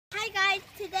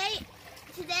Hi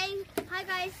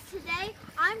guys, today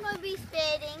I'm going to be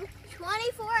spending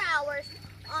 24 hours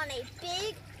on a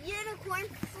big unicorn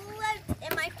float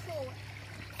in my pool.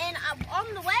 And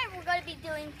on the way, we're going to be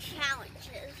doing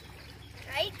challenges,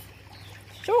 right?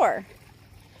 Sure.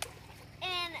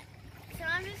 And so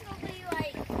I'm just going to be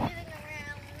like moving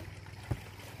around.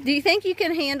 Do you think you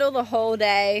can handle the whole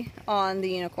day on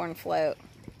the unicorn float?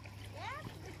 Yeah,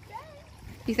 it's good.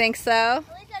 You think so? At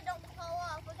least I don't fall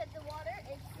off because the water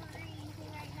is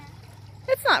freezing right now.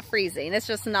 It's not freezing, it's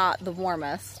just not the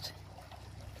warmest.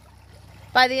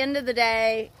 By the end of the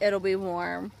day, it'll be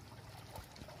warm.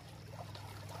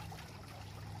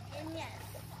 And yes.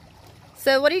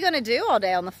 So what are you going to do all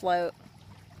day on the float?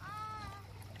 Let's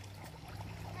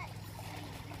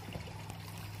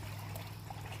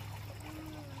see.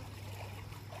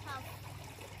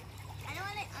 I know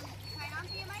I'm trying not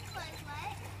to get my clothes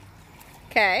wet.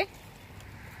 Okay.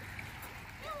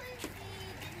 Hey, Lucy,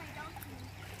 there's my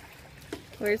donkey.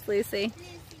 Where's Lucy?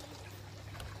 Lucy.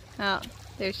 Oh,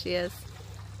 there she is.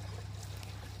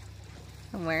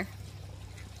 Somewhere.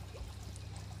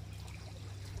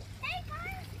 Hey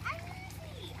guys, I'm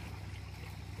Lucy.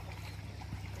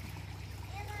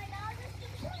 And my dog is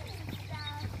doing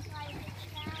stuff like a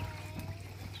challenge.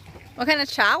 What kind of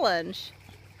challenge?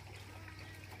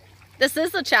 This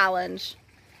is a challenge.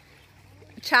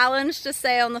 A challenge to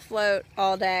stay on the float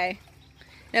all day.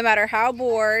 No matter how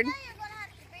bored. Now you're gonna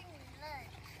have to bring me lunch.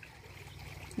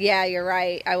 Yeah, you're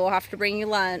right. I will have to bring you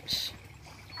lunch.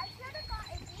 I should have got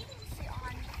a bathing suit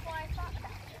on before I thought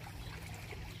about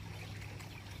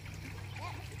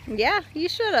it. Yeah, you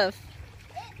should have. It's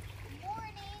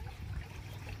morning.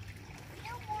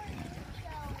 Still morning,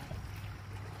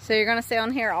 So you're gonna stay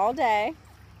on here all day.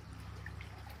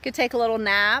 Could take a little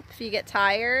nap if you get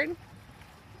tired.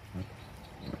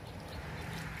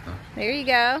 There you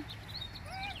go.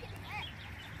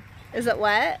 Is it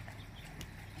wet?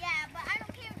 yeah, but I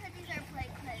don't care because these are play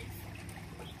clothes.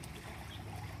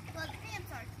 Well, the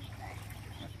pants are too, but.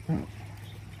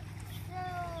 So,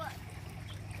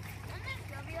 I'm just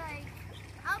gonna be like,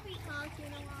 I'll be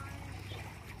talking a lot.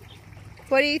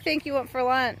 What do you think you want for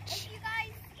lunch?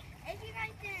 If you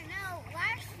guys didn't know,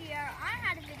 last year I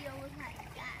had a video with my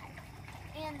dad,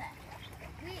 and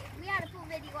we had a full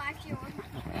video last year with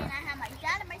and I had my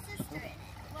dad and my sister in it.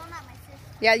 Well, not my sister.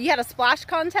 Yeah, you had a splash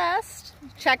contest.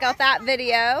 Check out that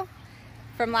video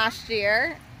from last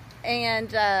year,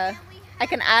 and I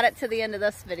can add it to the end of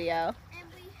this video. And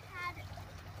we had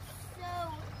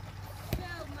so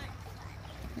much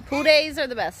fun. Pool days are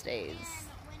the best days. And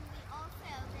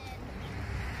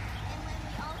when we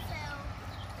also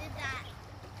did that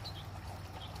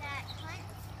hunt,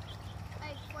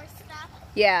 like for stuff.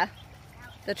 Yeah,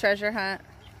 the treasure hunt.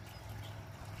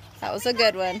 That was a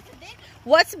good one.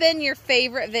 What's been your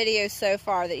favorite video so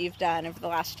far that you've done over the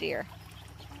last year?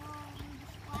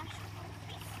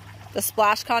 The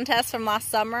splash contest from last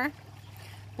summer.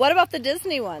 What about the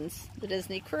Disney ones? The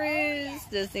Disney cruise,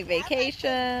 Disney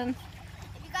vacation.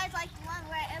 If you guys like the one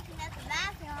where I opened up the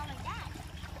bathroom on my dad,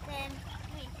 then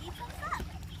wait, keep thumbs up.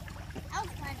 That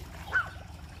was funny.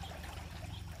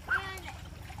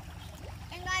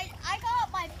 And guys, I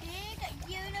got my big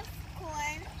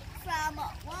unicorn from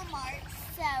Walmart.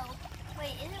 So,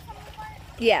 wait, is it from Walmart?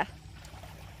 Yeah.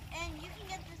 And you can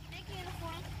get this big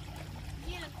unicorn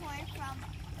from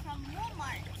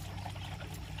Walmart.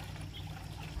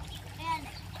 And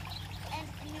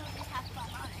you'll just have fun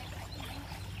on it.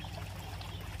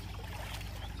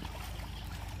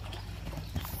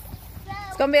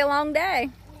 It's gonna be a long day.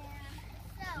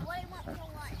 Yeah. So, what do you want for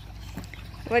lunch?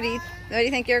 What do you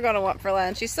think you're gonna want for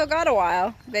lunch? You still got a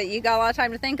while, but you got a lot of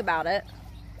time to think about it.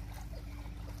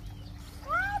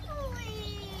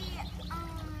 Probably, I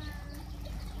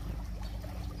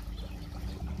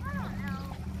don't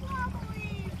know.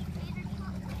 Probably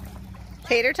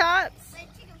Tater tots? like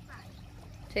chicken fries.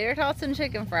 Tater tots and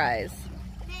chicken fries.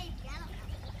 Maybe, I don't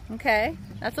know. Okay,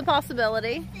 that's a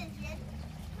possibility.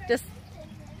 Just,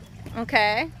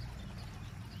 okay.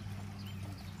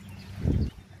 You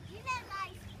said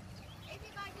like, if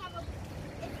you guys have a pool,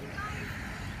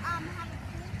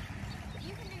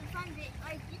 you can do fun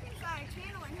like you can start a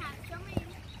channel and have so many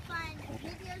fun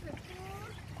videos of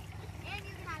pools, and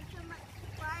you can have so much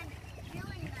fun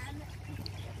doing them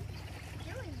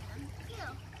too.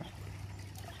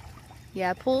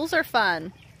 Yeah, pools are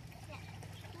fun. Yeah.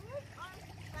 Pools are fun.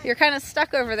 You're kind of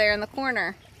stuck over there in the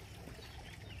corner.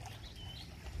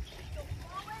 So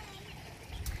fall in,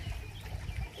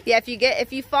 Yeah,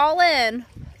 if you fall in,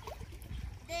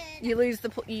 then you lose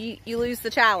the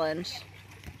challenge.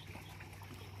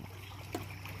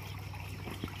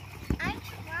 I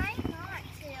try not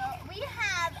to. We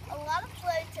have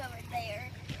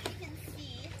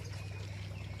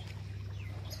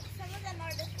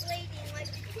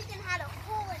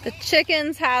The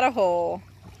chickens had a hole.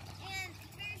 And it's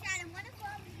very sad. And one of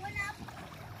them went up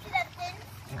to the fence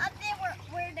up there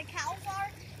where the cows are.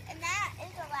 And that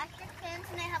is electric fence.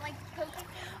 And they have like poker things.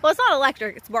 Well, it's not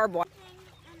electric, it's barbed wire.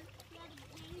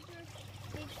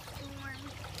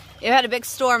 It had a big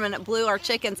storm and it blew our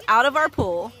chickens out of our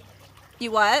pool.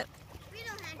 You what? We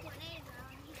don't have tornadoes.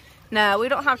 No, we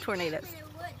don't have tornadoes.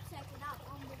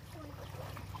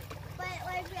 But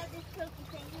like we have this pokey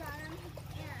thing on them.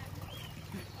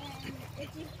 And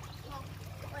it's just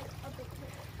like a big pool.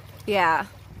 Yeah.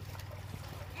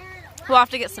 And We'll have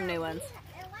to get some new ones.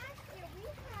 And last year we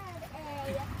had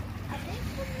a big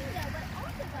tornado, but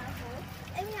also got a hole.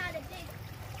 And we had a big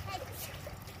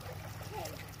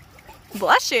head.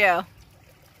 Bless you. Not a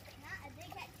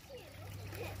big head too.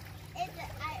 We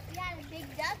had a big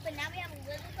duck, but now we have a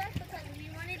little duck because we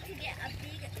wanted to get a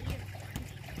big unicorn.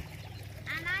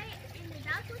 And the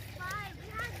duck was fun. We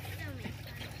had so many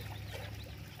fun.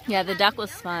 Yeah, the duck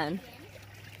was fun.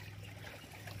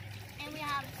 And we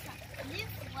have some new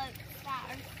floats that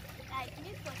are like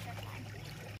new floats are fun.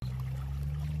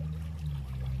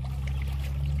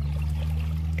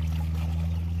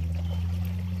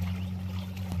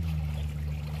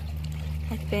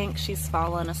 I think she's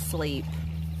fallen asleep.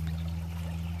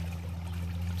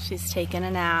 She's taking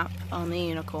a nap on the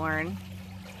unicorn.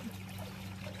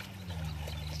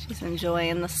 She's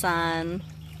enjoying the sun,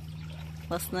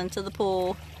 listening to the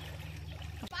pool.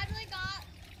 Finally got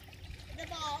the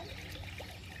ball.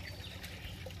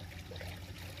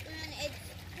 And it's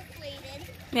deflated.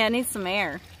 Yeah, it needs some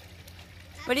air.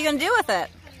 What are you going to do with it?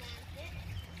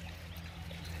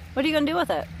 What are you going to do with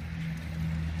it?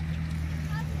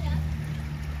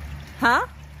 Huh? I'm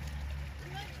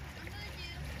gonna do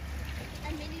a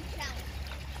mini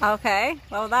challenge. Okay,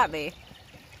 what will that be? Ooh,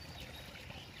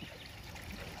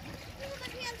 my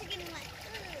hands are getting wet.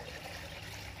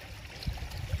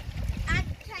 I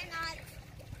try not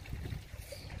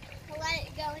to let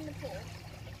it go in the pool.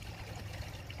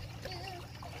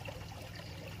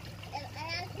 It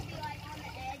has to be like on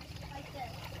the edge, like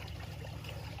this.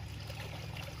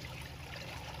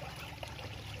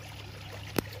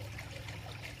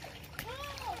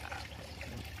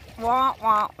 Wah,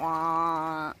 wah,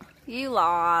 wah. You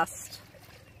lost.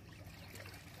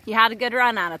 You had a good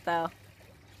run at it, though.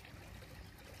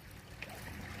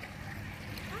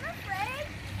 I'm afraid.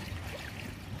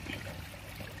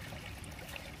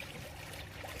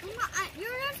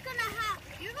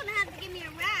 You're gonna have to give me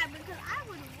a rag because I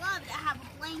would love to have a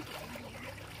blanket in here.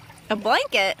 A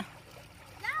blanket?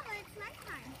 Yeah, but it's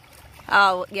nighttime.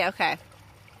 Oh, yeah, okay.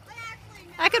 But actually,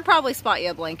 no. I could probably spot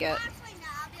you a blanket. Actually, no,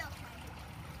 I'll be okay.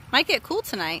 Might get cool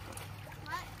tonight.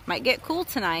 What? Might get cool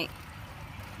tonight.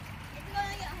 It's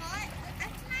gonna get hot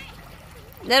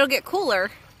tonight? It'll get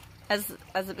cooler as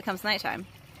it becomes nighttime.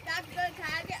 That's good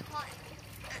because I get hot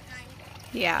at night.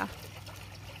 Yeah.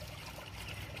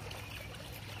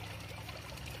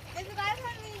 If you guys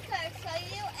want me to show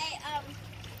you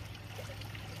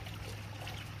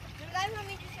if you guys want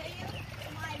me to show you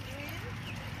my room,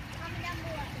 comment down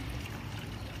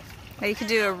below. Or you could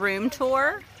do a room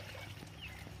tour.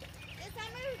 This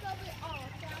time we will go with all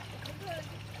stuff because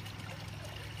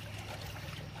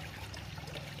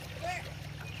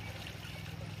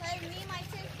me and my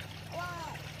sister,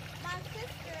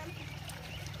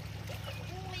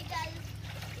 when we does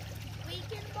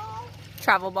weekend ball,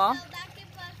 Travel ball. so that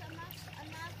gives us enough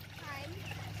time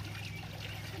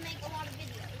to make a lot of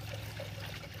videos.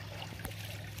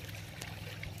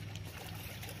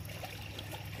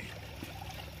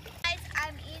 Guys,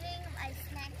 I'm eating my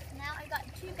snacks now. I got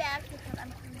 2 bags because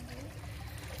I'm hungry.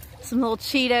 Some little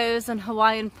Cheetos and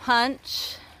Hawaiian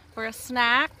Punch for a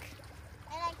snack.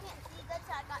 And I can't see good,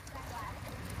 so I got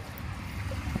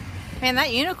sunglasses. Man,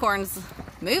 that unicorn's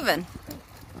moving.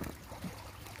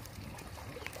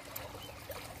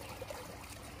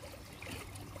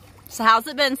 So how's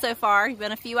it been so far? You've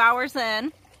been a few hours in.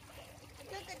 I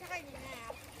took a tiny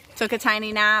nap. Took a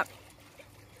tiny nap.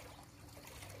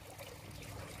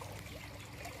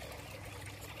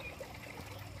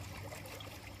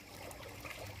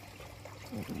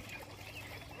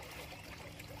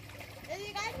 If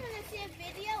you guys want to see a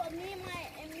video of me and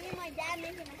my dad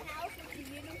making a house with the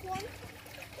unicorn,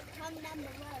 comment down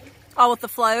below. Oh, with the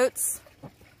floats.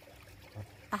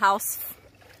 A house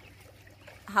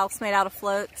made out of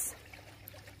floats.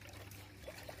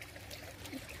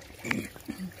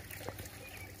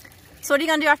 So what are you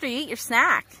gonna do after you eat your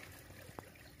snack?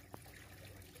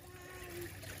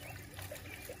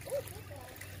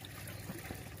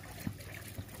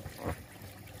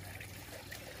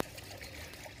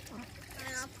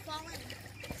 And I'll fall in.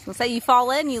 So say you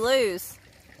fall in, you lose.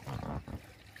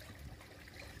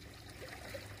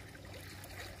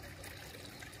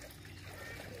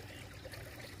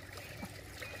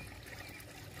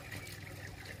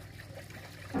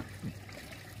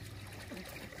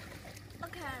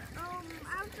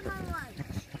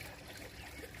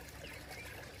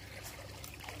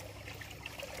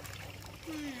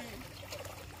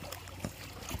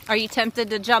 Are you tempted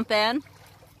to jump in?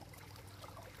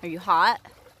 Are you hot?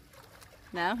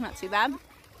 No, not too bad.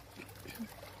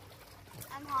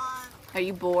 I'm hot. Are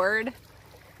you bored?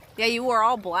 Yeah, you wore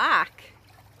all black.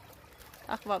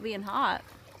 Talk about being hot.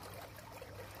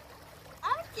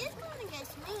 I was just going to go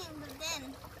swimming, but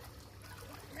then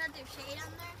got their shade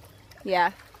on there.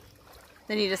 Yeah.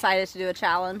 Then you decided to do a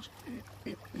challenge.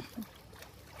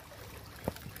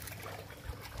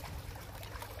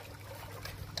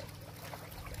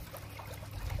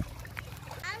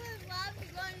 I would love to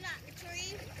go in that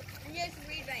tree and just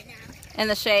read right now. In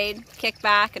the shade, kick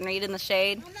back and read in the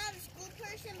shade. I'm not a school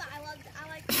person, but I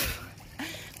like to read.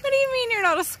 What do you mean you're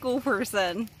not a school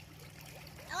person?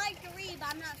 I like to read, but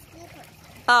I'm not a school person.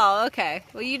 Oh, okay.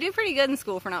 Well, you do pretty good in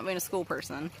school for not being a school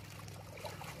person.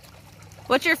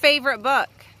 What's your favorite book?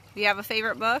 Do you have a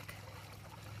favorite book?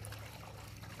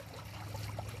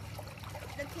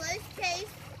 The Closed Case,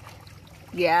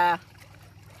 Yeah.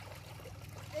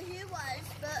 the Who Was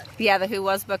book, Yeah, the Who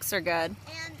Was books are good. and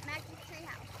Magic Tree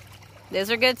House. Those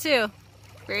are good too.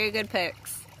 Very good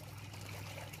picks.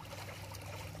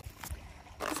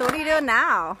 So what are you doing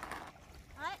now?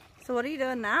 What? So what are you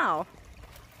doing now?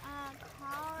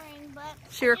 Coloring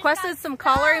books. She requested some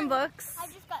coloring books. I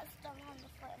just got stung on the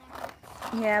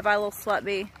foot and Yeah, by a little slut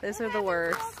bee. Those are the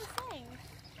worst.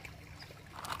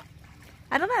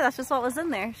 I don't know, that's just what was in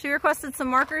there. She requested some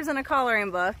markers and a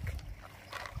coloring book.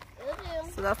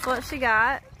 So that's what she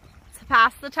got to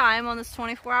pass the time on this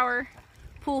 24-hour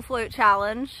pool float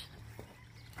challenge.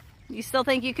 You still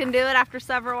think you can do it after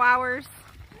several hours?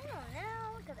 I don't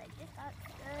know, because I just got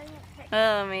stung.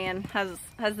 Oh man,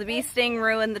 has the bee sting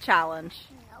ruined the challenge?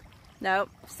 Nope. Nope,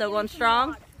 still going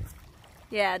strong?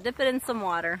 Yeah, dip it in some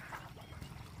water.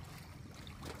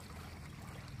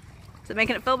 Is it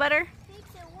making it feel better?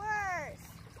 Makes it worse.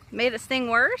 Made it sting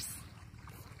worse?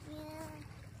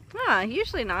 Yeah. Nah,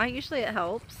 usually not. Usually it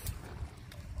helps.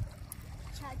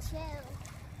 Cha-choo.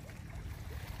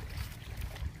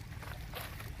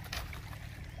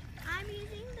 I'm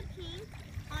using the pink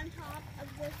on top of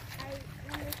this,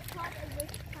 on the top of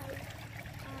this pipe,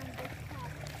 on this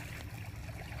top.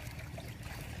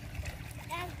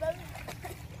 And both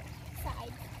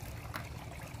sides.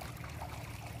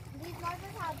 These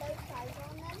markers have both sides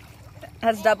on them.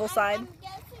 Has double side. I'm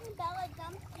guessing Bella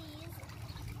dumped these.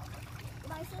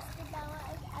 My sister Bella,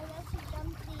 I guess she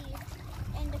dumped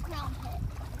these in the crown pit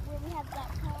where we have that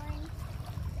coloring.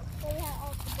 Where we have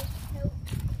all the big notes.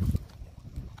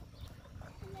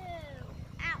 No.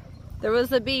 Ow. There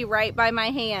was a bee right by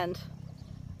my hand.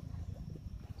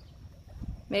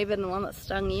 Maybe the one that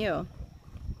stung you.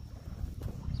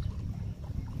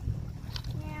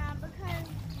 Yeah, because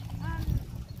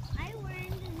I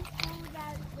learned in school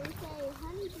that they say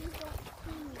honeybees don't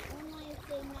sting you, only if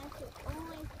they mess with,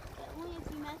 only if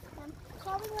you mess with them.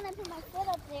 Probably when I put my foot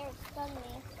up there, it stung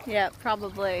me. Yeah,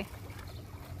 probably.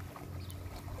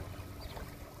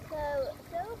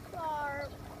 So far,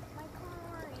 my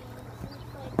coloring is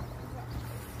like this.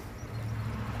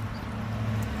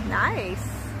 Nice.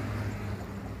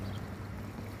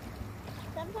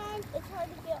 Sometimes it's hard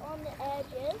to get on the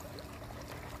edges.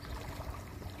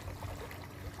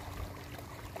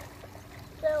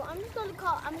 So I'm just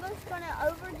gonna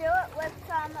overdo it with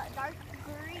some dark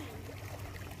green.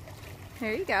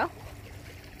 Here you go.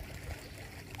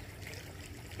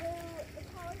 So the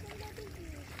colors I'm gonna be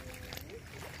using.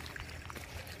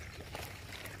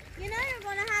 You know you're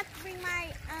gonna have to bring my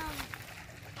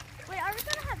wait, are we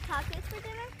gonna have tacos for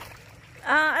dinner?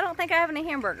 I don't think I have any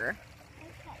hamburger.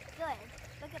 Okay, good.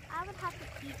 Because I would have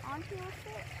to eat onto your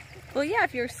shit. Well, yeah,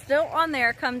 if you're still on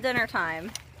there come dinner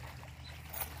time.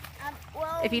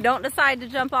 Well, If you don't decide to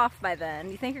jump off by then,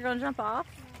 you think you're going to jump off?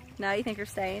 No, you think you're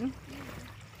staying?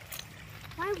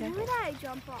 why Okay. would I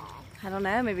jump off? I don't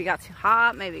know. Maybe you got too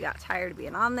hot. Maybe you got tired of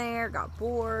being on there. Got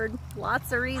bored.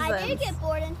 Lots of reasons. I did get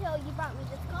bored until you brought me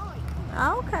this coloring.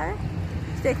 Oh, okay.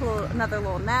 Take another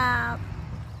little nap.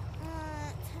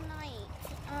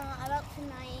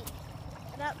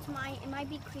 About tonight, it might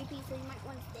be creepy, so you might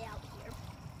want to stay out here.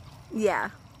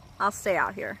 Yeah, I'll stay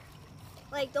out here.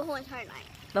 Like the whole entire night.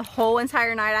 The whole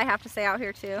entire night I have to stay out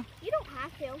here too? You don't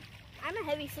have to. I'm a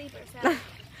heavy sleeper, so.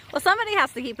 Well, somebody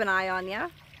has to keep an eye on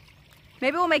you.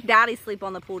 Maybe we'll make Daddy sleep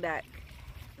on the pool deck.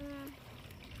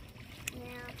 Yeah,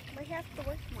 but he has to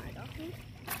work tomorrow, don't he?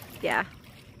 Yeah.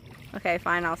 Okay,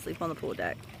 fine. I'll sleep on the pool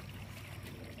deck.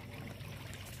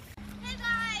 Hey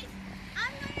guys,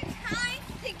 I'm gonna try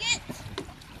to get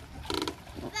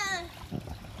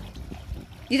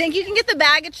You think you can get the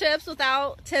bag of chips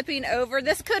without tipping over?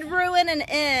 This could ruin and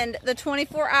end the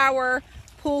 24-hour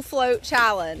pool float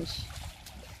challenge.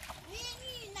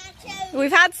 mini nachos.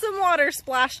 We've had some water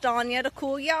splashed on you to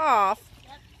cool you off.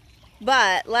 Yep.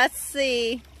 But let's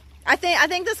see. I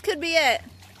think this could be it.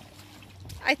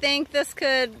 I think this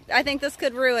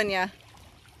could ruin you. You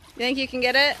think you can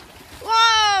get it?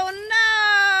 Whoa,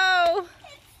 no!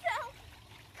 It's so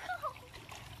cold.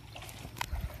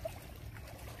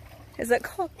 Is it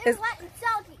cold? It's wet and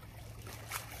salty.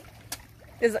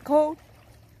 Is it cold?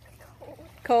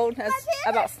 Cold? That's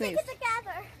about sneeze.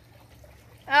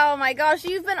 Oh my gosh,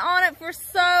 you've been on it for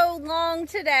so long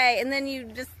today, and then you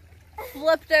just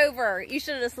flipped over. You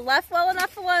should have just left well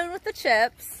enough alone with the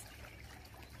chips.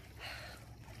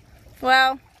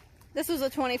 Well, this was a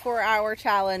 24-hour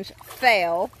challenge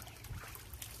fail.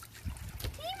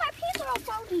 See, my pants are all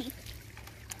foggy.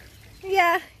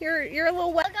 Yeah, you're a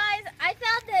little wet. Well, guys, I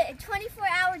found the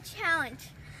 24-hour challenge.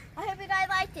 I hope you guys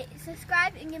liked it.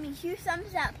 Subscribe and give me a huge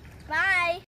thumbs up.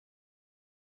 Bye.